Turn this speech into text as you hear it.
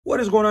What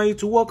is going on,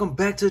 YouTube? Welcome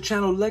back to the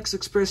channel.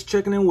 LexxExpress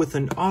checking in with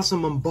an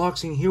awesome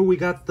unboxing. Here we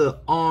got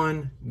the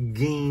On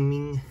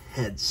gaming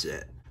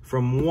headset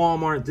from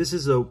Walmart. This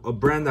is a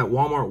brand that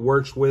Walmart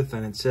works with,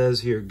 and it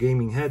says here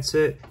gaming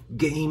headset,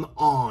 game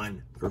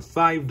on, for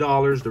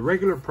 $5. The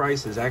regular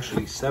price is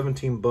actually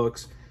 17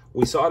 bucks.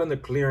 We saw it in the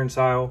clearance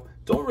aisle.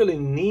 Don't really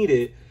need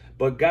it,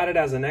 but got it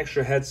as an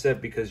extra headset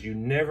because you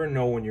never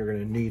know when you're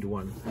going to need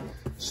one.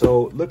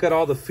 So look at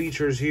all the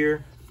features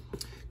here.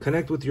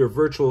 Connect with your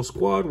virtual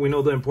squad. We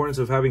know the importance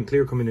of having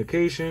clear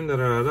communication.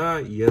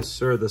 Yes,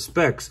 sir. The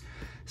specs.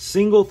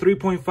 Single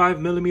 3.5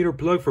 millimeter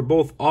plug for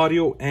both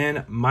audio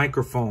and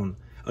microphone.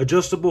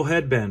 Adjustable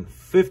headband.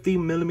 50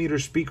 millimeter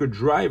speaker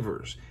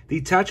drivers.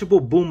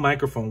 Detachable boom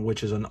microphone,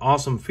 which is an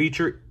awesome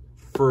feature,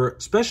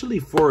 especially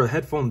for a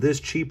headphone this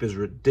cheap, is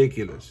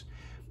ridiculous.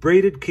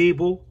 Braided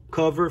cable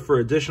cover for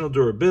additional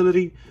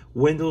durability.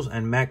 Windows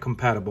and Mac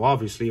compatible.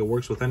 Obviously, it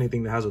works with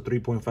anything that has a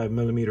 3.5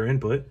 millimeter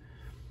input.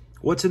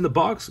 What's in the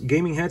box?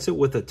 Gaming headset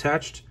with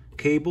attached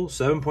cable,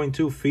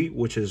 7.2 feet,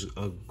 which is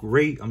a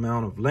great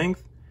amount of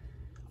length.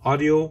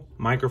 Audio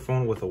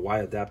microphone with a Y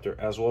adapter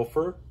as well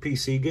for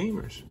PC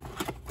gamers.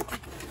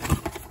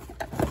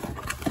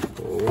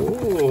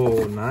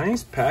 Oh,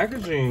 nice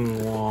packaging,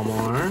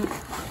 Walmart.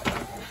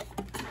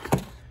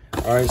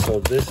 All right,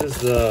 so this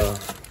is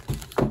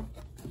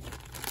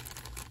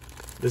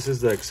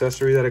the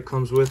accessory that it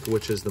comes with,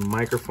 which is the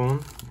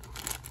microphone.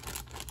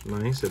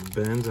 Nice, it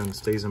bends and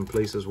stays in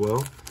place as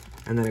well.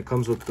 And then it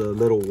comes with the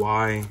little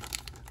Y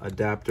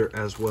adapter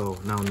as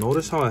well. Now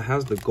notice how it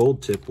has the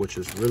gold tip, which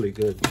is really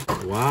good.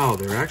 Wow,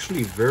 they're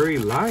actually very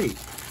light.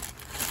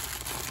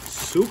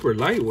 Super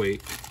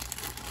lightweight.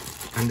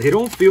 And they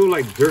don't feel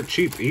like dirt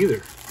cheap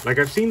either. Like,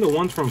 I've seen the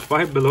ones from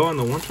Five Below, and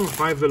the ones from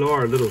Five Below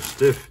are a little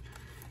stiff.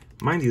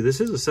 Mind you,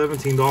 this is a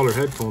 $17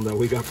 headphone that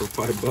we got for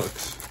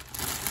 $5.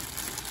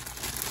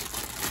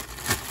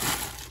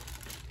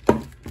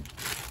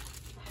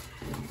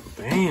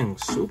 Dang,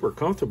 super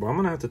comfortable. I'm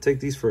gonna have to take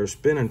these for a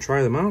spin and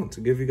try them out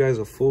to give you guys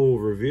a full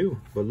review.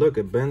 But look,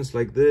 it bends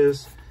like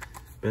this,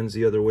 bends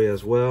the other way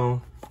as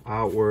well,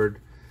 outward.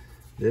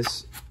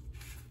 This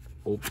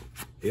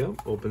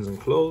opens and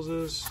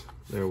closes.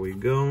 There we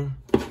go.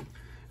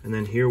 And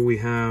then here we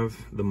have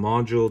the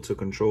module to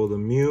control the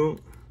mute,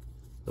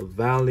 the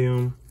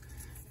volume,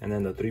 and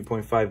then the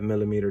 3.5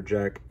 millimeter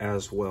jack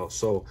as well.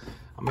 So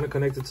I'm gonna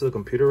connect it to the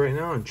computer right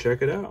now and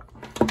check it out.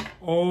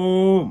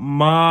 Oh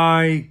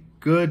my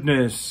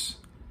goodness.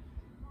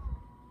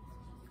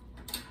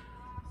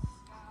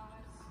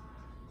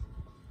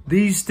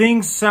 These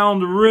things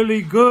sound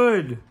really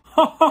good.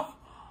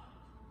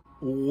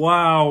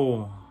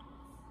 Wow.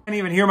 I can't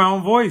even hear my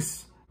own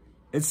voice.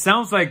 It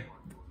sounds like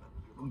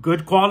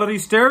good quality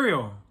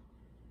stereo.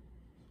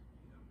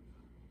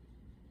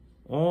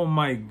 Oh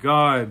my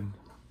God.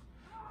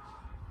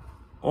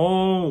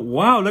 Oh,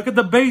 wow. Look at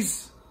the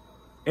bass.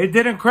 It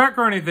didn't crack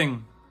or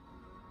anything.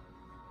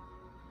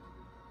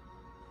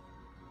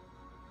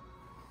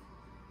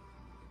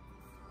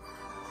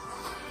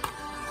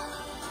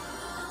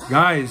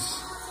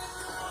 Guys,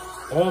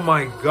 oh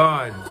my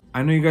God.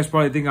 I know you guys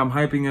probably think I'm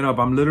hyping it up.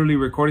 I'm literally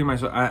recording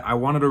myself. I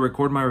wanted to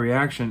record my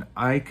reaction.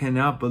 I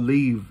cannot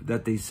believe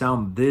that they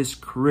sound this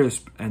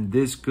crisp and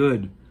this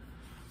good.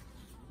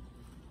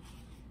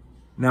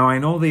 Now, I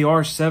know they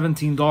are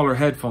 $17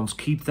 headphones.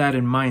 Keep that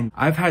in mind.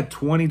 I've had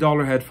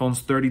 $20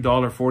 headphones, $30,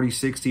 $40,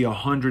 $60,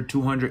 $100,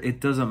 $200. It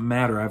doesn't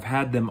matter. I've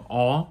had them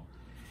all.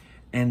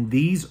 And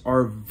these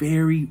are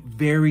very,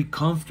 very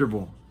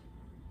comfortable.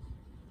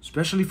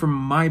 Especially for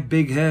my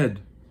big head.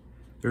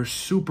 They're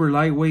super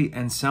lightweight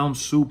and sound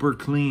super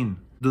clean.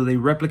 Do they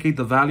replicate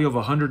the value of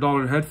a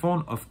 $100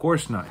 headphone? Of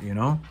course not, you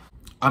know?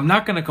 I'm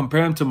not going to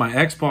compare them to my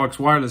Xbox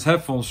wireless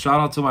headphones. Shout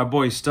out to my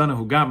boy Stunner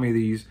who got me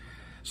these.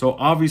 So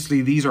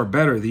obviously these are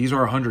better. These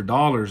are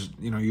 $100.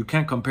 You know, you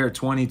can't compare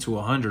 20 to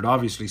 100,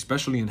 obviously,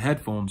 especially in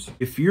headphones.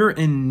 If you're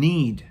in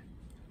need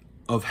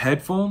of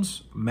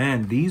headphones,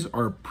 man, these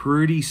are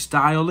pretty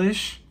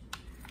stylish,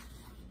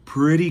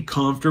 pretty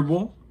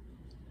comfortable,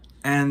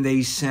 and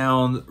they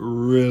sound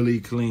really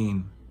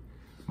clean.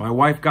 My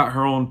wife got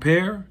her own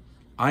pair.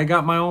 I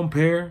got my own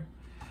pair.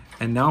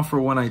 And now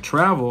for when I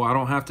travel, I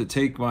don't have to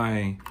take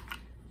my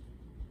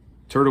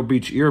Turtle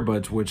Beach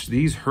earbuds, which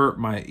these hurt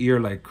my ear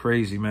like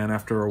crazy, man.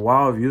 After a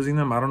while of using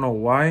them, I don't know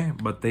why,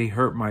 but they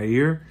hurt my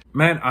ear.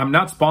 Man, I'm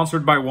not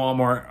sponsored by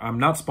Walmart. I'm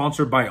not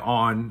sponsored by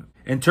On.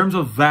 In terms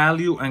of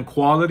value and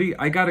quality,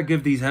 I gotta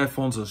give these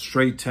headphones a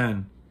straight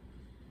 10.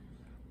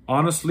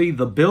 Honestly,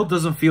 the build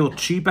doesn't feel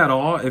cheap at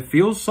all. It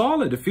feels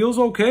solid. It feels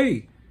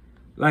okay.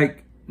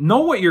 Like, know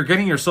what you're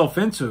getting yourself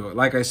into.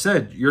 Like I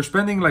said, you're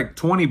spending like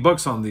 20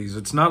 bucks on these.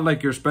 It's not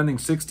like you're spending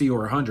 60 or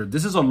 100.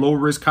 This is a low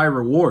risk, high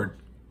reward.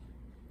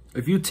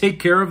 If you take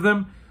care of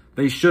them,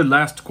 they should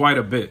last quite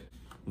a bit.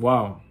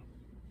 Wow.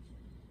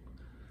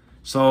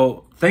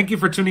 So thank you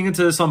for tuning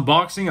into this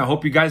unboxing. I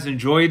hope you guys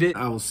enjoyed it.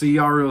 I will see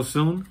y'all real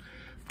soon.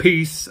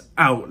 Peace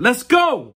out. Let's go.